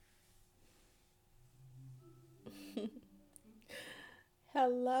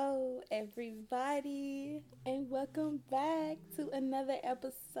Hello, everybody, and welcome back to another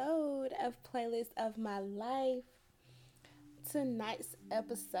episode of Playlist of My Life. Tonight's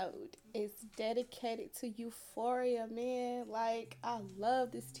episode is dedicated to Euphoria, man. Like, I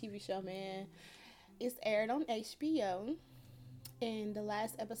love this TV show, man. It's aired on HBO, and the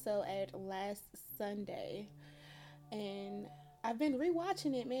last episode aired last Sunday. And I've been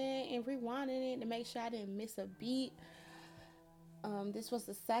rewatching it, man, and rewinding it to make sure I didn't miss a beat. This was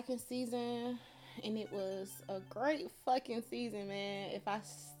the second season, and it was a great fucking season, man. If I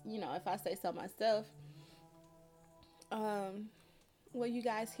say so myself. Um, what you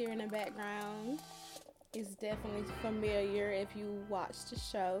guys hear in the background is definitely familiar if you watch the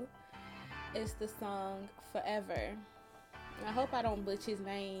show. It's the song "Forever." I hope I don't butcher his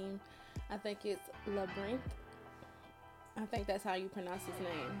name. I think it's Labrinth. I think that's how you pronounce his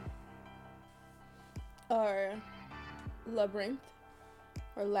name, or Labrinth.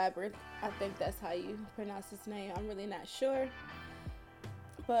 Or Labyrinth. I think that's how you pronounce his name. I'm really not sure.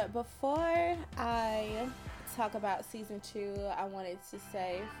 But before I talk about season 2, I wanted to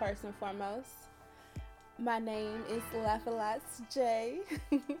say first and foremost, my name is Laugh-A-Lots J,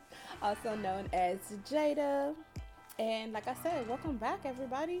 also known as Jada. And like I said, welcome back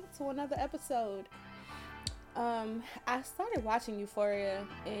everybody to another episode. I started watching Euphoria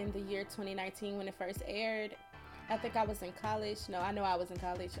in the year 2019 when it first aired. I think I was in college. No, I know I was in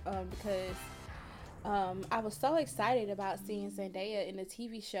college because I was so excited about seeing Zendaya in a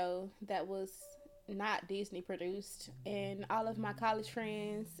TV show that was not Disney produced. And all of my college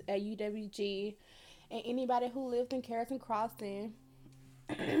friends at UWG and anybody who lived in Carrollton Crossing,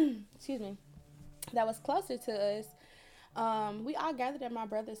 excuse me, that was closer to us, we all gathered at my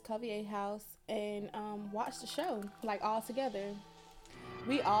brother's Covier house and watched the show, like all together.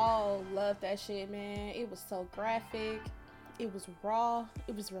 We all loved that shit, man. It was so graphic. It was raw.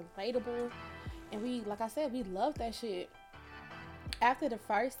 It was relatable. And like I said, we loved that shit. After the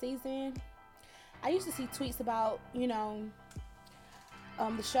first season, I used to see tweets about, the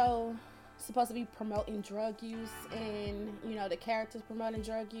show supposed to be promoting drug use and, the characters promoting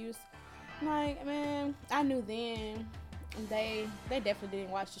drug use. Like, man, I knew then they definitely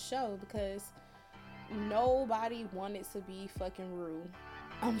didn't watch the show because nobody wanted to be fucking Rue.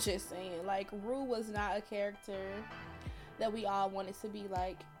 I'm just saying, like, Rue was not a character that we all wanted to be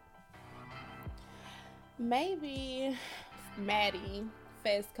like. Maybe Maddie,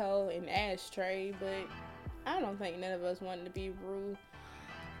 Fesco, and Ashtray, but I don't think none of us wanted to be Rue.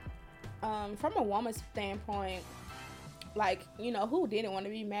 From a woman's standpoint, like, who didn't want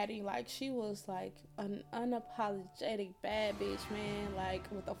to be Maddie? Like, she was like an unapologetic bad bitch, man, like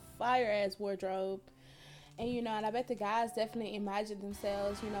with a fire ass wardrobe. And and I bet the guys definitely imagined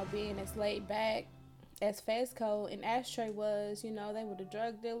themselves, being as laid back as Fesco and Ashtray was. They were the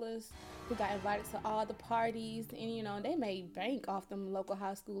drug dealers who got invited to all the parties, and they made bank off them local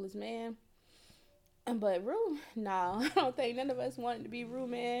high schoolers, man. But Rue, no, I don't think none of us wanted to be Rue,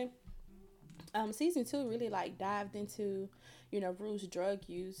 man. Season 2 really like dived into, Rue's drug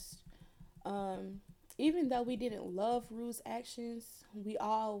use. Even though we didn't love Rue's actions, we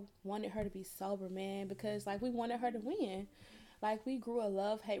all wanted her to be sober, man, because like we wanted her to win. Like we grew a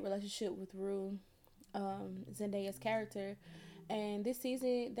love-hate relationship with Rue, Zendaya's character, and this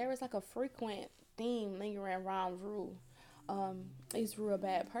season there was like a frequent theme lingering around Rue. Is Rue a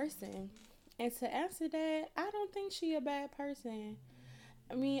bad person? And to answer that, I don't think she a bad person.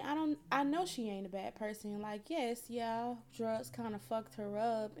 I mean, I know she ain't a bad person. Like, yes, yeah, drugs kind of fucked her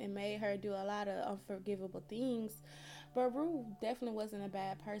up and made her do a lot of unforgivable things. But Rue definitely wasn't a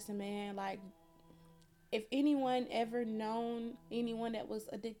bad person, man. Like, if anyone ever known anyone that was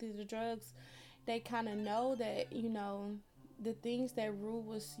addicted to drugs, they kind of know that, the things that Rue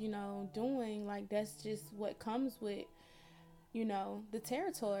was, doing, like, that's just what comes with the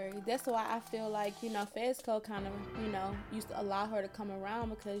territory. That's why I feel like, Fesco kind of, used to allow her to come around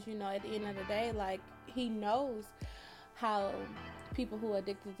because, at the end of the day, like, he knows how people who are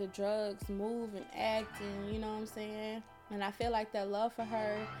addicted to drugs move and act and, you know what I'm saying? And I feel like that love for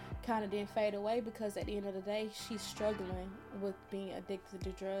her kind of didn't fade away because at the end of the day, she's struggling with being addicted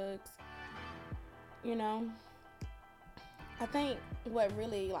to drugs. I think what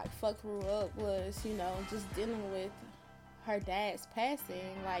really, like, fucked Rue up was, just dealing with her dad's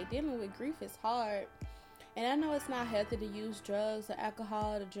passing. Like, dealing with grief is hard, and I know it's not healthy to use drugs or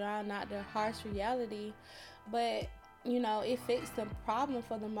alcohol to drown out the harsh reality, but it fixed the problem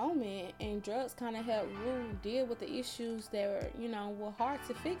for the moment, and drugs kind of helped Rue deal with the issues that were hard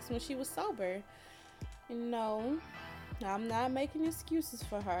to fix when she was sober. I'm not making excuses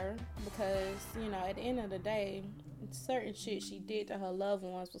for her because, at the end of the day, certain shit she did to her loved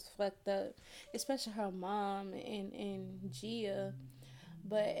ones was fucked up, especially her mom and Gia.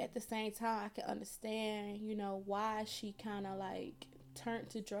 But at the same time, I can understand, why she kind of like turned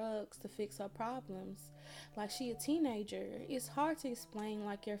to drugs to fix her problems. Like, she a teenager. It's hard to explain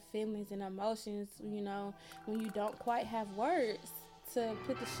like your feelings and emotions, when you don't quite have words to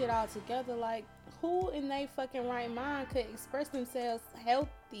put the shit all together. Like, who in their fucking right mind could express themselves in a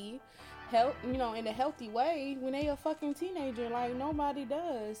healthy way when they a fucking teenager? Like, nobody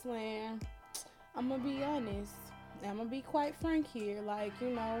does, man. I'm gonna be honest. I'm gonna be quite frank here. Like,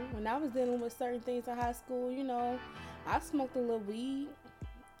 when I was dealing with certain things in high school, I smoked a little weed.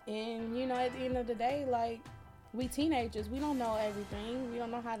 And, at the end of the day, like, we teenagers, we don't know everything. We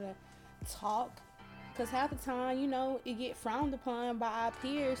don't know how to talk. Because half the time, it get frowned upon by our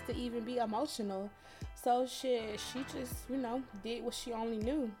peers to even be emotional. So, shit, she just, did what she only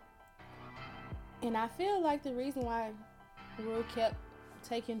knew. And I feel like the reason why Rue kept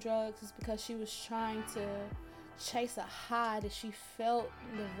taking drugs is because she was trying to chase a high that she felt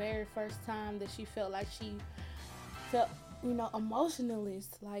the very first time that she felt like she felt, emotionless,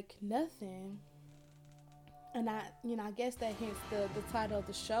 like nothing. And I guess that hence the title of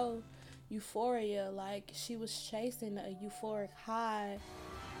the show, Euphoria. Like, she was chasing a euphoric high,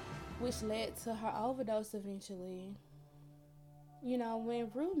 which led to her overdose eventually.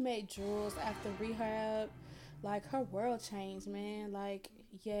 When Rue met Jules after rehab, like, her world changed, man. Like,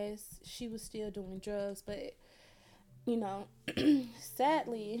 yes, she was still doing drugs, but,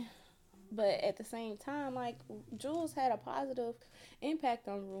 sadly, but at the same time, like, Jules had a positive impact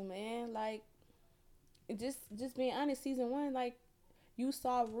on Rue, man. Like, just being honest, season 1, like, you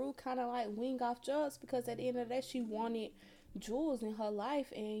saw Rue kind of like wing off drugs because at the end of the day, she wanted Jules in her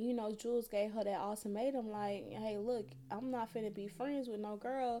life, and Jules gave her that ultimatum, like, hey, look, I'm not finna be friends with no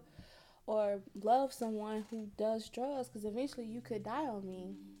girl or love someone who does drugs, because eventually you could die on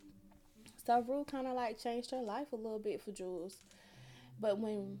me. So Rue kind of like changed her life a little bit for Jules. But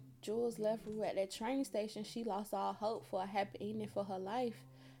when Jules left Rue at that train station, she lost all hope for a happy ending for her life.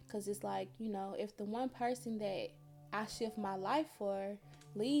 Because it's like, if the one person that I shift my life for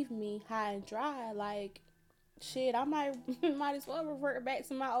leave me high and dry, like, shit, I might as well revert back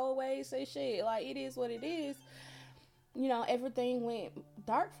to my old ways. Say shit, like, it is what it is. Everything went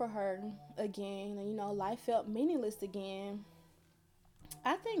dark for her again. And, life felt meaningless again.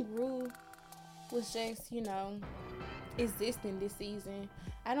 I think Rue was just, existing this season.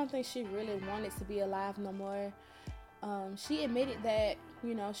 I don't think she really wanted to be alive no more. She admitted that,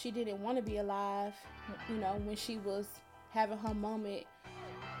 she didn't want to be alive, when she was having her moment,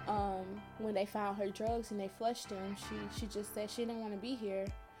 when they found her drugs and they flushed them. She just said she didn't want to be here.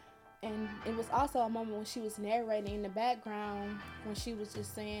 And it was also a moment when she was narrating in the background, when she was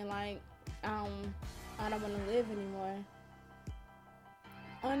just saying, like, I don't want to live anymore.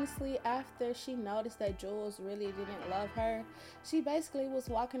 Honestly, after she noticed that Jules really didn't love her, she basically was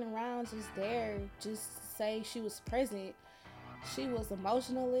walking around just there, just saying she was present. She was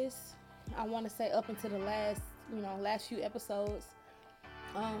emotionalist, I want to say, up until the last few episodes.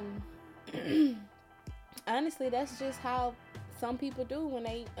 Honestly, that's just how some people do when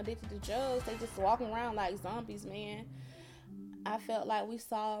they addicted to drugs. They just walking around like zombies, man. I felt like we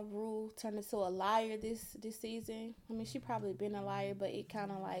saw Rue turn into a liar this season. I mean, she probably been a liar, but it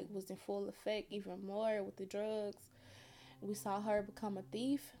kind of like was in full effect even more with the drugs. We saw her become a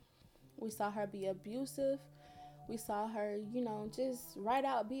thief. We saw her be abusive. We saw her, just right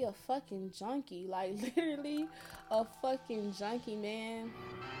out be a fucking junkie. Like, literally a fucking junkie, man.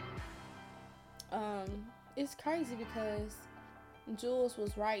 It's crazy because Jules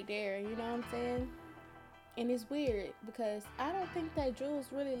was right there, you know what I'm saying? And it's weird because I don't think that Jules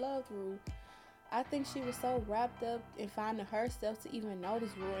really loved Rue. I think she was so wrapped up in finding herself to even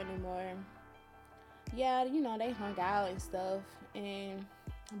notice Rue anymore. Yeah, they hung out and stuff,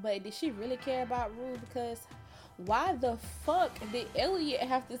 but did she really care about Rue? Because why the fuck did Elliot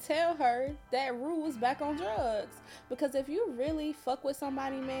have to tell her that Rue was back on drugs? Because if you really fuck with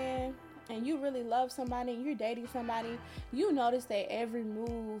somebody, man, and you really love somebody and you're dating somebody, you notice their every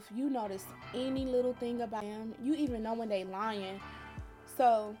move. You notice any little thing about them. You even know when they lying.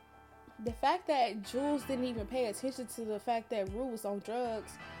 So the fact that Jules didn't even pay attention to the fact that Rue was on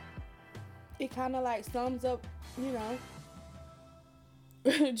drugs, it kind of like sums up,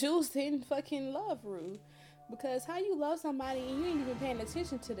 Jules didn't fucking love Rue. Because how you love somebody and you ain't even paying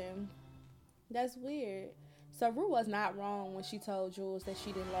attention to them? That's weird. So Rue was not wrong when she told Jules that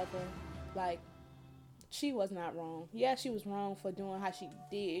she didn't love her. Like, she was not wrong. Yeah, she was wrong for doing how she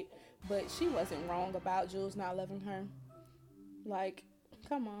did, but she wasn't wrong about Jules not loving her. Like,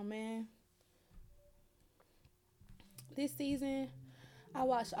 come on, man. This season, I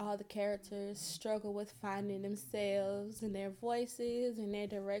watched all the characters struggle with finding themselves and their voices and their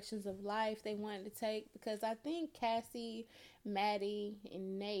directions of life they wanted to take, because I think Cassie, Maddie,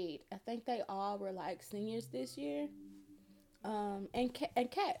 and Nate, I think they all were like seniors this year. And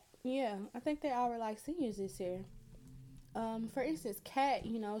Kat, yeah, I think they all were like seniors this year. For instance, Kat,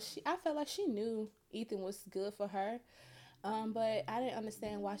 I felt like she knew Ethan was good for her, but I didn't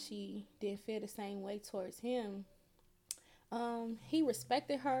understand why she didn't feel the same way towards him. He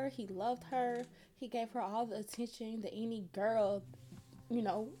respected her, he loved her, he gave her all the attention that any girl, you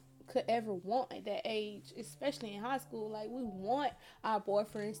know, could ever want at that age, especially in high school. Like, we want our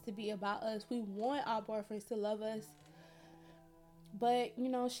boyfriends to be about us, we want our boyfriends to love us, but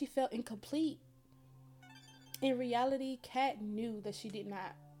she felt incomplete. In reality, Kat knew that she did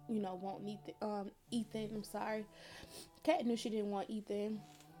not, want Ethan. I'm sorry. Kat knew she didn't want Ethan.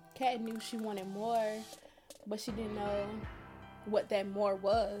 Kat knew she wanted more, but she didn't know what that more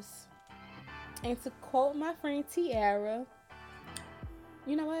was. And to quote my friend Tiara,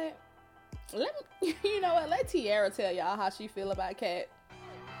 you know what? Let Tiara tell y'all how she feel about Kat.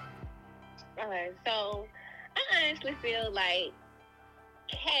 Okay, so I honestly feel like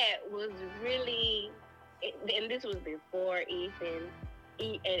Kat was really, and this was before Ethan,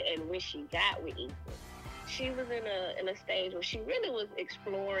 and when she got with Ethan, she was in a stage where she really was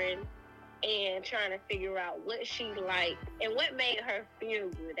exploring and trying to figure out what she liked and what made her feel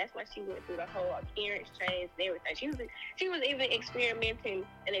good. That's why she went through the whole appearance change and everything. She was even experimenting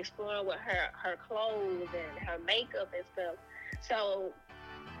and exploring with her clothes and her makeup and stuff. So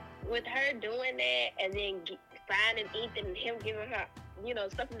with her doing that and then finding Ethan and him giving her,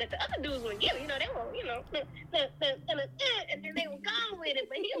 something that the other dudes wouldn't give, they were, and then they were gone with it,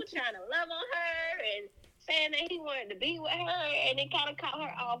 but he was trying to love on her and saying that he wanted to be with her, and it kind of caught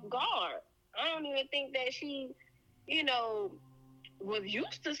her off guard. I don't even think that she, was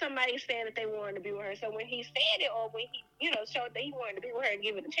used to somebody saying that they wanted to be with her. So when he said it, or when he, showed that he wanted to be with her and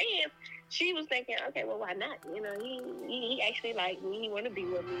give it a chance, she was thinking, okay, well, why not? He actually liked me. He wanted to be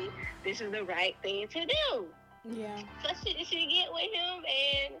with me. This is the right thing to do. Yeah. So she get with him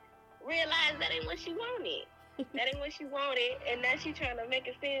and realize that ain't what she wanted. That ain't what she wanted, and now she trying to make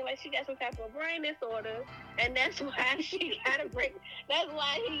it seem like she got some type of brain disorder, and that's why she got to break. That's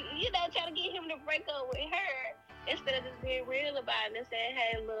why he, trying to get him to break up with her instead of just being real about it and saying,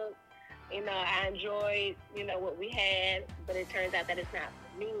 "Hey, look, I enjoyed, what we had, but it turns out that it's not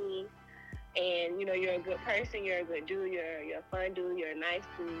for me. And you're a good person, you're a good dude, you're a fun dude, you're a nice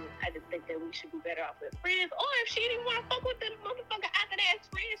dude. I just think that we should be better off with friends." Or if she didn't want to fuck with the motherfucker after that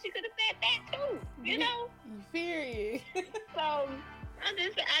friend, she could have said that too. You know? Period. So I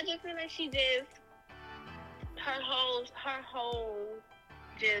just feel like she just her whole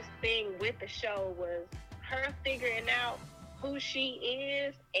just thing with the show was her figuring out who she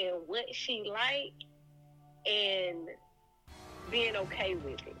is and what she like and being okay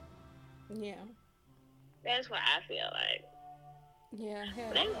with it. Yeah. That's what I feel like. Yeah,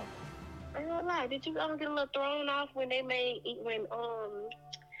 hell yeah. I don't lie. Did you ever get a little thrown off when Lexi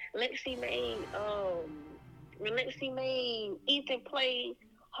made Ethan play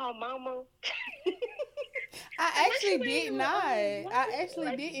her mama? I actually did not. I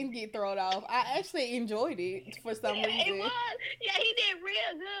actually didn't get thrown off. I actually enjoyed it for some reason. It was. Yeah, he did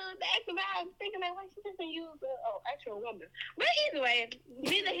real good. Acting out, thinking that, why she doesn't use actual woman. But anyway,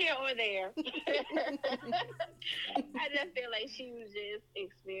 neither here or there. I just feel like she was just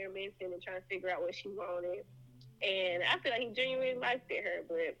experimenting and trying to figure out what she wanted. And I feel like he genuinely liked her,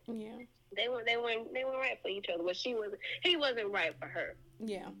 but yeah, they weren't right for each other. But he wasn't right for her.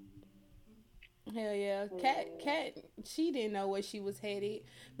 Yeah. Hell yeah. Kat, she didn't know where she was headed,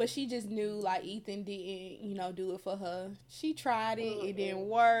 but she just knew like Ethan didn't, do it for her. She tried it, it didn't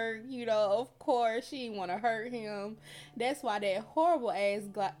work, of course she didn't want to hurt him. That's why that horrible ass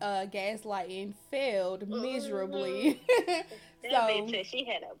gaslighting failed miserably. That bitch said she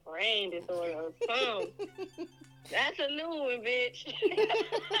had a brain disorder or something. That's a new one, bitch.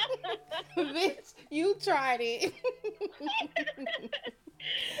 Bitch, you tried it.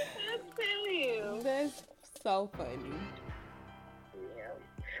 I'm telling you. That's so funny. Yeah.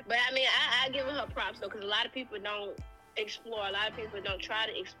 But I mean, I give her props though, because a lot of people don't explore. A lot of people don't try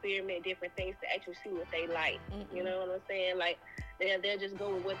to experiment different things to actually see what they like. Mm-hmm. You know what I'm saying? Like, they'll just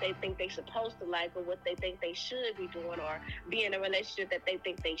go with what they think they're supposed to like, or what they think they should be doing, or be in a relationship that they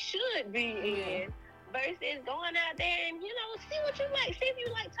think they should be in. versus going out there and, see what you like. See if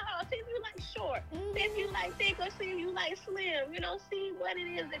you like tall, see if you like short, see if you like thick, or see if you like slim. See what it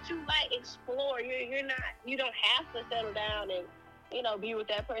is that you like. Explore. You don't have to settle down and, be with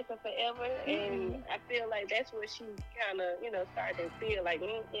that person forever. And I feel like that's what she kind of, started to feel like,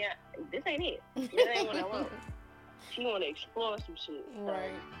 yeah, this ain't it. This ain't what I want. She want to explore some shit.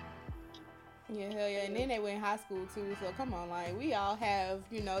 Right. Yeah, hell yeah. And then they went in high school too, so come on, like, we all have,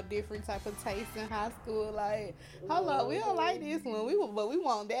 different type of tastes in high school. Like, hold up, we don't like this one, but we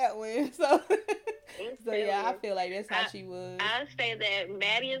want that one. So yeah, I feel like that's how she was. I'll say that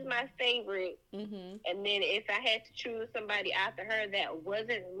Maddie is my favorite. And then if I had to choose somebody after her that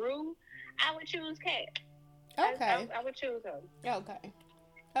wasn't Rue, I would choose Kat. Okay. I would choose her.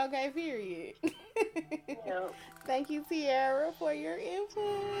 Okay, period. Yeah. Thank you, Tiara, for your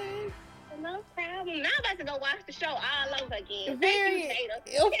input. No problem. Now I'm about to go watch the show all over again. Period.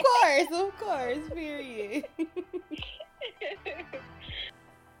 Thank you, Of course, period.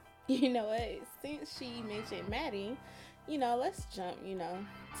 You know what? Since she mentioned Maddie, let's jump,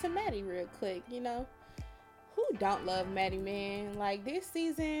 to Maddie real quick. Who don't love Maddie, man? Like, this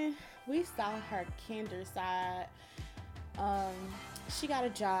season, we saw her kinder side. She got a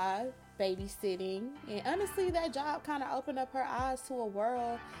job babysitting, and honestly, that job kind of opened up her eyes to a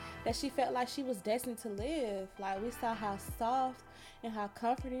world that she felt like she was destined to live. Like, we saw how soft and how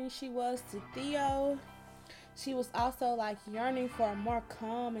comforting she was to Theo. She was also like yearning for a more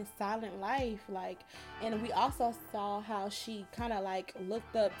calm and silent life. And we also saw how she kind of like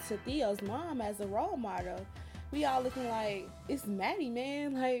looked up to Theo's mom as a role model. We all looking like, it's Maddie,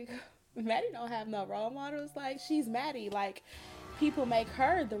 man. Like, Maddie don't have no role models. Like, she's Maddie. Like, people make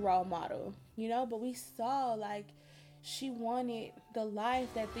her the role model, but we saw like she wanted the life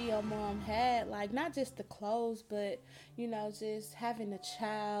that Theo mom had, like not just the clothes, but just having a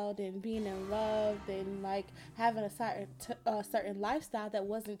child and being in love and like having a certain lifestyle that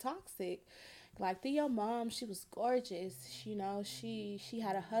wasn't toxic. Like, Theo mom, she was gorgeous. She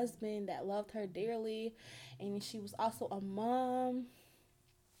had a husband that loved her dearly, and she was also a mom,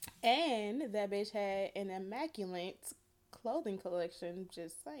 and that bitch had an immaculate clothing collection.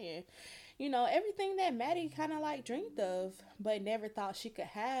 Just saying, everything that Maddie kind of like dreamed of, but never thought she could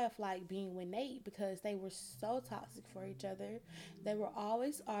have, like being with Nate, because they were so toxic for each other. They were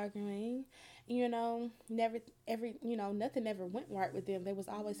always arguing, nothing ever went right with them. They was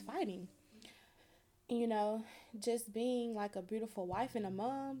always fighting. Just being like a beautiful wife and a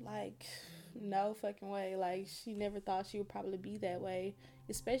mom, like, no fucking way. Like, she never thought she would probably be that way,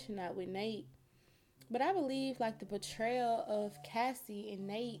 especially not with Nate. But I believe like the betrayal of Cassie and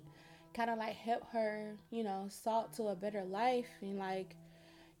Nate kind of like helped her, salt to a better life, and like,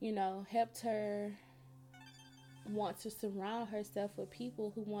 helped her want to surround herself with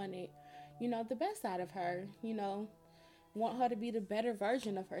people who wanted, the best out of her, want her to be the better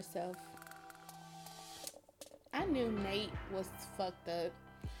version of herself. I knew Nate was fucked up,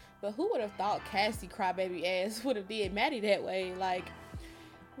 but who would have thought Cassie crybaby ass would have did Maddie that way? Like,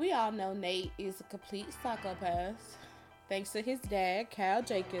 we all know Nate is a complete psychopath, thanks to his dad, Kyle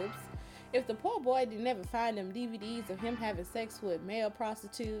Jacobs. If the poor boy didn't ever find them DVDs of him having sex with male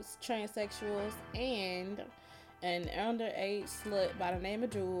prostitutes, transsexuals, and an underage slut by the name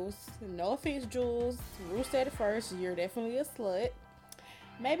of Jules. No offense, Jules. Ruth said it first. You're definitely a slut.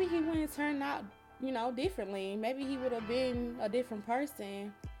 Maybe he wouldn't have turned out, differently. Maybe he would have been a different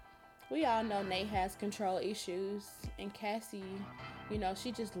person. We all know Nate has control issues, and Cassie,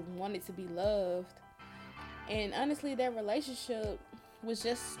 she just wanted to be loved. And honestly, their relationship was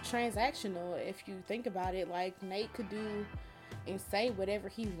just transactional. If you think about it, like, Nate could do and say whatever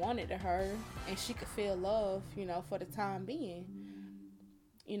he wanted to her, and she could feel love, for the time being.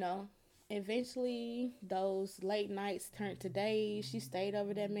 Eventually those late nights turned to days. She stayed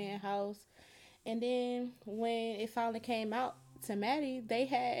over that man's house, and then when it finally came out to Maddie, they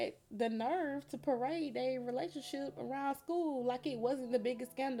had the nerve to parade their relationship around school like it wasn't the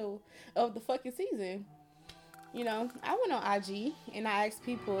biggest scandal of the fucking season. I went on IG and I asked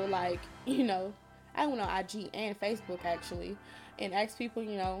people, like, I went on IG and Facebook actually, and asked people,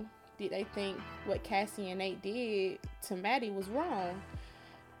 did they think what Cassie and Nate did to Maddie was wrong?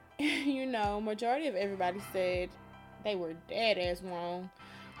 Majority of everybody said they were dead ass wrong.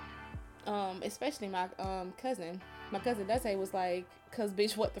 Especially my cousin. My cousin Dante was like, cause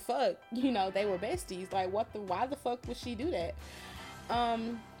bitch, what the fuck? They were besties. Like, why the fuck would she do that?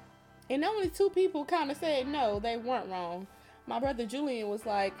 And only 2 people kind of said no, they weren't wrong. My brother Julian was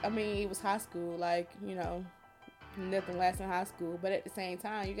like, it was high school, like, nothing lasts in high school. But at the same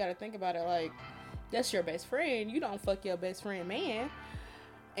time, you got to think about it, like, that's your best friend. You don't fuck your best friend, man.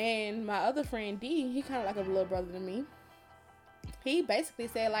 And my other friend D, he kind of like a little brother to me. He basically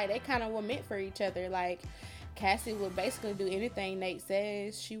said like they kind of were meant for each other. Like Cassie would basically do anything Nate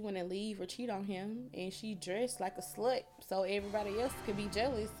says. She wouldn't leave or cheat on him, and she dressed like a slut so everybody else could be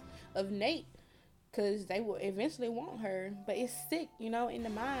jealous of Nate because they will eventually want her. But it's sick, in the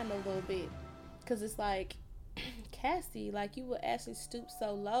mind a little bit, because it's like Cassie, like you would actually stoop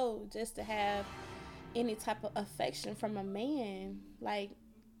so low just to have any type of affection from a man, like,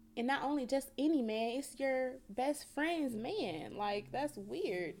 and not only just any man, it's your best friend's man. Like, that's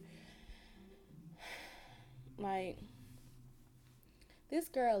weird. Like, this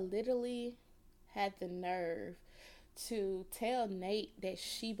girl literally had the nerve to tell Nate that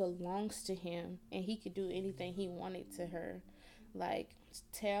she belongs to him and he could do anything he wanted to her. Like,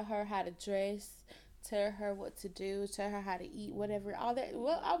 tell her how to dress, tell her what to do, tell her how to eat, whatever, all that.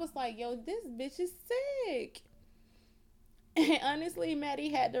 Well, I was like, yo, this bitch is sick. And honestly, Maddie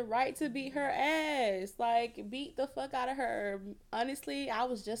had the right to beat her ass. Like, beat the fuck out of her. Honestly, I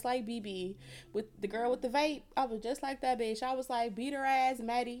was just like BB with the girl with the vape. I was just like that bitch. I was like, beat her ass,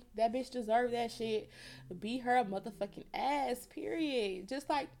 Maddie. That bitch deserved that shit. Beat her motherfucking ass, period. Just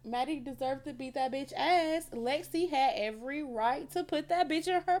like Maddie deserved to beat that bitch ass, Lexi had every right to put that bitch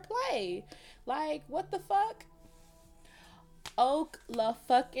in her play. Like, what the fuck?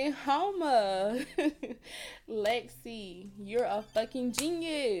 Oklahoma. Lexi, you're a fucking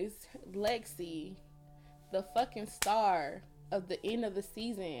genius. Lexi, the fucking star of the end of the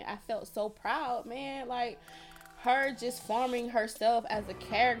season. I felt so proud, man. Like, her just forming herself as a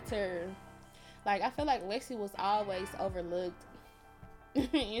character. Like, I feel like Lexi was always overlooked.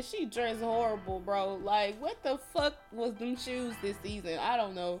 And she dressed horrible, bro. Like, what the fuck was them shoes this season? I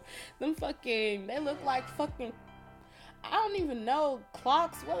don't know. They look like fucking, I don't even know,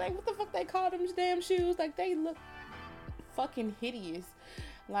 clocks. What the fuck they call them damn shoes? Like, they look fucking hideous.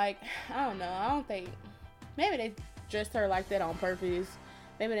 Like, I don't know. I don't think, maybe they dressed her like that on purpose.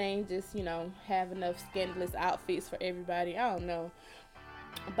 Maybe they ain't just, have enough scandalous outfits for everybody. I don't know.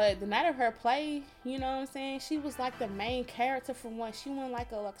 But the night of her play, you know what I'm saying? She was like the main character for once. She wasn't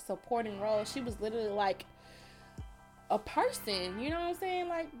like a supporting role. She was literally like a person, you know what I'm saying?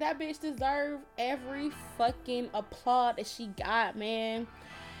 Like, that bitch deserved every fucking applaud that she got, man.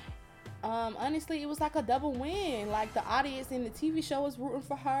 Honestly, it was like a double win. Like, the audience in the TV show was rooting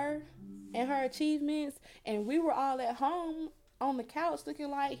for her and her achievements, and we were all at home on the couch looking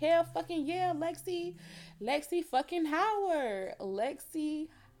like, hell fucking yeah, Lexi fucking Howard. Lexi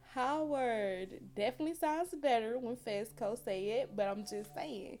Howard definitely sounds better when Fesco say it, but I'm just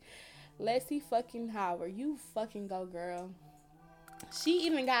saying, Lexi fucking Howard, you fucking go, girl. She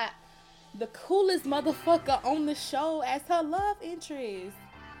even got the coolest motherfucker on the show as her love interest.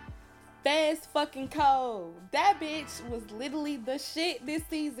 Fast fucking cold. That bitch was literally the shit this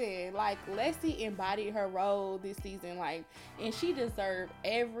season. Like, Lexi embodied her role this season. Like, and she deserved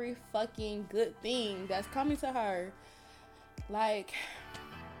every fucking good thing that's coming to her. Like,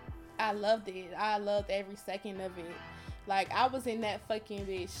 I loved it. I loved every second of it. Like, I was in that fucking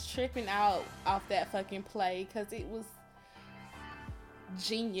bitch tripping out off that fucking play because it was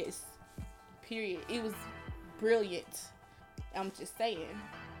genius. Period. It was brilliant. I'm just saying.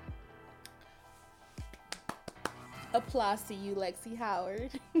 Applause to you, Lexi Howard.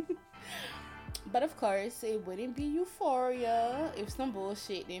 But of course, it wouldn't be Euphoria if some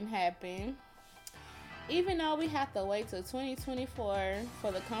bullshit didn't happen. Even though we have to wait till 2024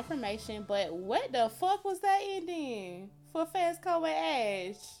 for the confirmation, but what the fuck was that ending for Fesco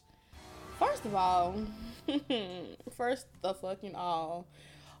and Ash? First of all,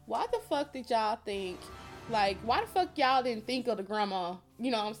 why the fuck did y'all think, like, why the fuck y'all didn't think of the grandma,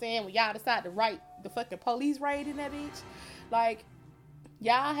 you know what I'm saying, when y'all decided to write the fucking police raid in that bitch? Like,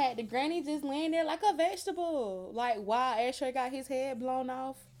 y'all had the granny just laying there like a vegetable. Like, while Ashtray got his head blown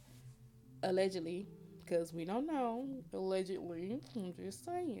off. Allegedly. Because we don't know. Allegedly. I'm just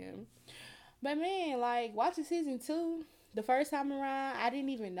saying. But man, like, watching season 2, the first time around, I didn't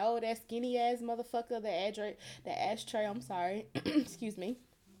even know that skinny ass motherfucker, the Ashtray, I'm sorry. Excuse me.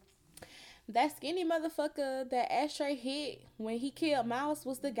 That skinny motherfucker that Ashtray hit when he killed Mouse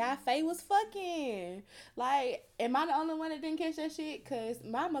was the guy Faye was fucking. Like, am I the only one that didn't catch that shit? Because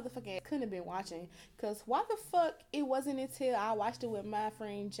my motherfucking couldn't have been watching. Because why the fuck it wasn't until I watched it with my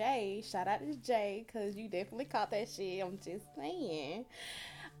friend Jay. Shout out to Jay, because you definitely caught that shit. I'm just saying.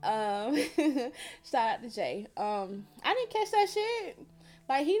 Shout out to Jay. I didn't catch that shit.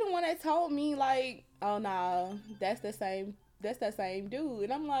 Like, he the one that told me, like, oh, nah, that's that same dude.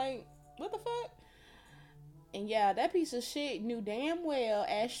 And I'm like, what the fuck? And yeah, that piece of shit knew damn well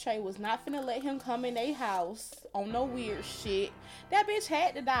Ashtray was not finna let him come in their house on no weird shit. That bitch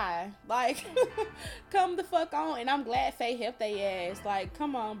had to die. Like, come the fuck on. And I'm glad Faye helped they ass. Like,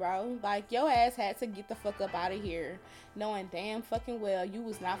 come on, bro. Like, your ass had to get the fuck up out of here. Knowing damn fucking well you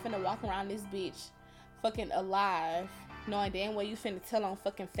was not finna walk around this bitch fucking alive. Knowing damn well you finna tell on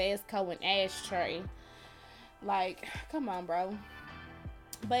fucking Fezco and Ashtray. Like, come on, bro.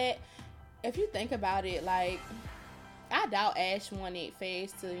 But if you think about it, like, I doubt Ash wanted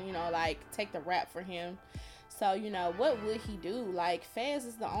Fez to, like, take the rap for him. So, what would he do? Like, Fez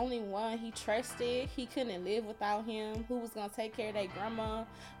is the only one he trusted. He couldn't live without him. Who was gonna take care of their grandma?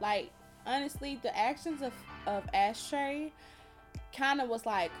 Like, honestly, the actions of Ashtray kind of was,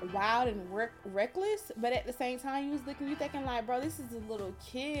 like, wild and reckless. But at the same time, you thinking, like, bro, this is a little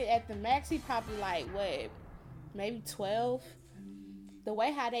kid. At the max, he probably, like, what, maybe 12? The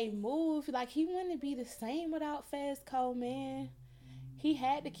way how they move, like, he wouldn't be the same without Fezco, man. He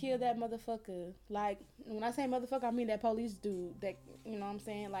had to kill that motherfucker. Like, when I say motherfucker, I mean that police dude. That, you know what I'm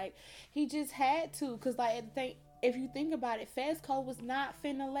saying? Like, he just had to. Because, like, if you think about it, Fezco was not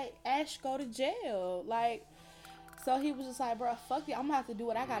finna let Ash go to jail. Like, so he was just like, bro, fuck it. I'm gonna have to do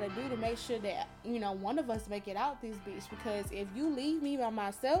what I gotta do to make sure that, one of us make it out this bitch. Because if you leave me by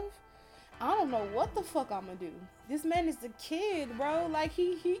myself, I don't know what the fuck I'm gonna do. This man is a kid, bro. Like,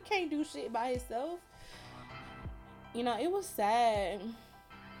 he can't do shit by himself. It was sad.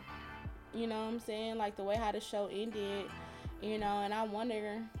 You know what I'm saying? Like, the way how the show ended, and I'm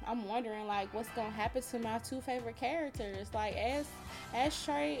wondering, like, what's gonna happen to my two favorite characters. Like,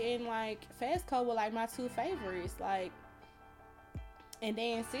 Ashtray and, like, Fezco were, like, my two favorites. Like, and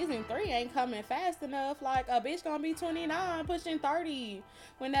then season 3 ain't coming fast enough. Like, a bitch gonna be 29, pushing 30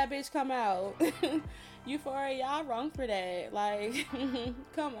 when that bitch come out. Euphoria, y'all wrong for that. Like,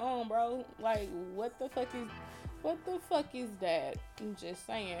 come on, bro. Like, what the fuck is that? I'm just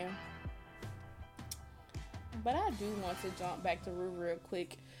saying. But I do want to jump back to Rue real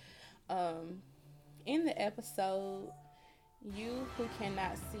quick. In the episode, You Who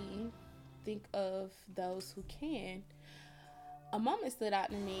Cannot See, Think of Those Who Can, a moment stood out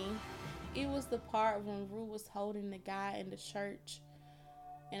to me. It was the part when Rue was holding the guy in the church.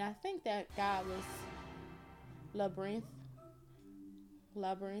 And I think that guy was Labrinth.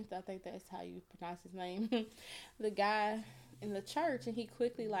 I think that's how you pronounce his name. The guy in the church, and he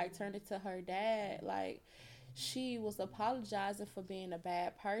quickly, like, turned it to her dad. Like, she was apologizing for being a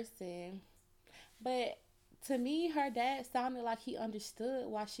bad person. But to me, her dad sounded like he understood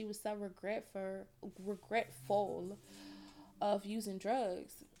why she was so regretful of using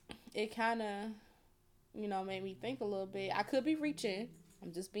drugs. It kind of, made me think a little bit. I could be reaching.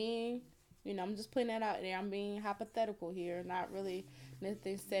 I'm just being, I'm just putting that out there. I'm being hypothetical here, not really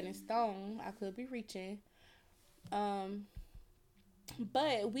nothing set in stone. I could be reaching.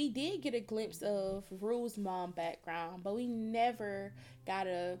 But we did get a glimpse of Rue's mom background, but we never got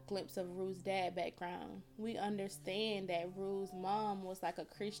a glimpse of Rue's dad background. We understand that Rue's mom was like a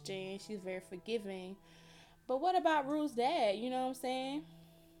Christian. She's very forgiving. But what about Rue's dad? You know what I'm saying?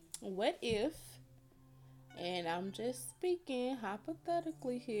 What if, and I'm just speaking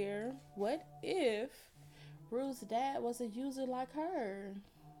hypothetically here, what if Rue's dad was a user like her?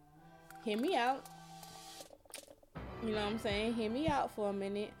 Hear me out. You know what I'm saying? Hear me out for a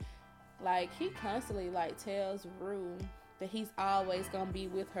minute. Like, he constantly, like, tells Rue that he's always gonna be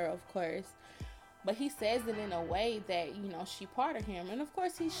with her, of course. But he says it in a way that, she part of him. And, of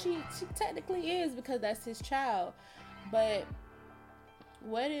course, she technically is, because that's his child. But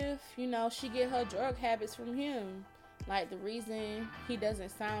what if, she get her drug habits from him? Like, the reason he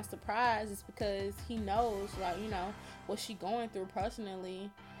doesn't sound surprised is because he knows, like, what she going through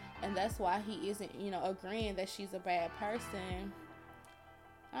personally. And that's why he isn't, agreeing that she's a bad person.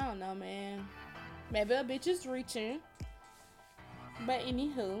 I don't know, man. Maybe a bitch is reaching. But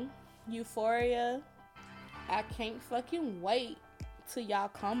anywho, Euphoria, I can't fucking wait till y'all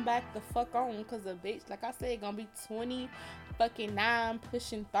come back the fuck on. Because a bitch, like I said, gonna be 29,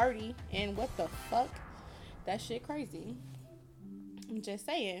 pushing 30. And what the fuck? That shit crazy. I'm just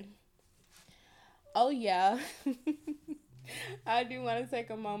saying. Oh, yeah. I do want to take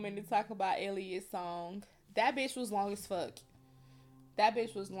a moment to talk about Elliot's song. That bitch was long as fuck. That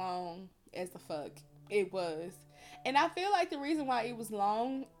bitch was long as the fuck. It was. And I feel like the reason why it was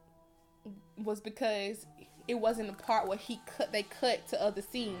long was because it wasn't the part where they cut to other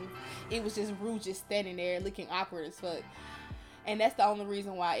scenes. It was just Rue just standing there looking awkward as fuck. And that's the only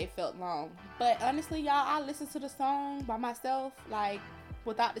reason why it felt long. But honestly, y'all, I listened to the song by myself, like,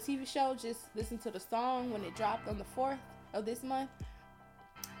 without the TV show. Just listen to the song when it dropped on the 4th of this month.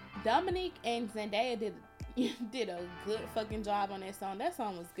 Dominique and Zendaya did did a good fucking job on that song. That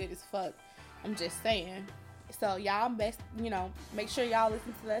song was good as fuck. I'm just saying. So y'all best, make sure y'all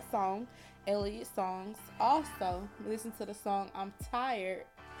listen to that song, Elliot songs. Also, listen to the song "I'm Tired"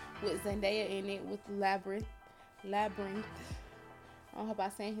 with Zendaya in it with Labrinth. I hope I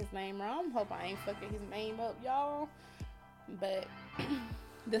saying his name wrong. I hope I ain't fucking his name up, y'all. But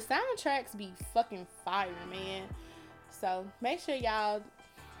the soundtracks be fucking fire, man. So make sure y'all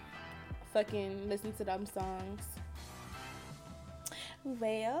fucking listen to them songs.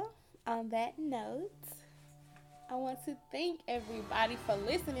 Well, on that note, I want to thank everybody for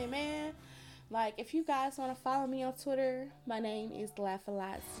listening, man. Like, if you guys want to follow me on Twitter, my name is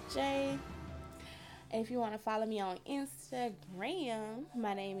LaughalotJ. And if you want to follow me on Instagram,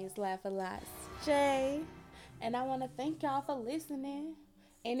 my name is LaughalotJ. And I want to thank y'all for listening.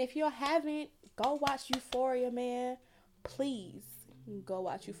 And if you haven't, go watch Euphoria, man. Please go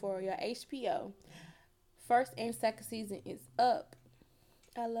watch Euphoria. HBO. First and second season is up.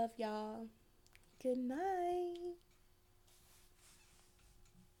 I love y'all. Good night.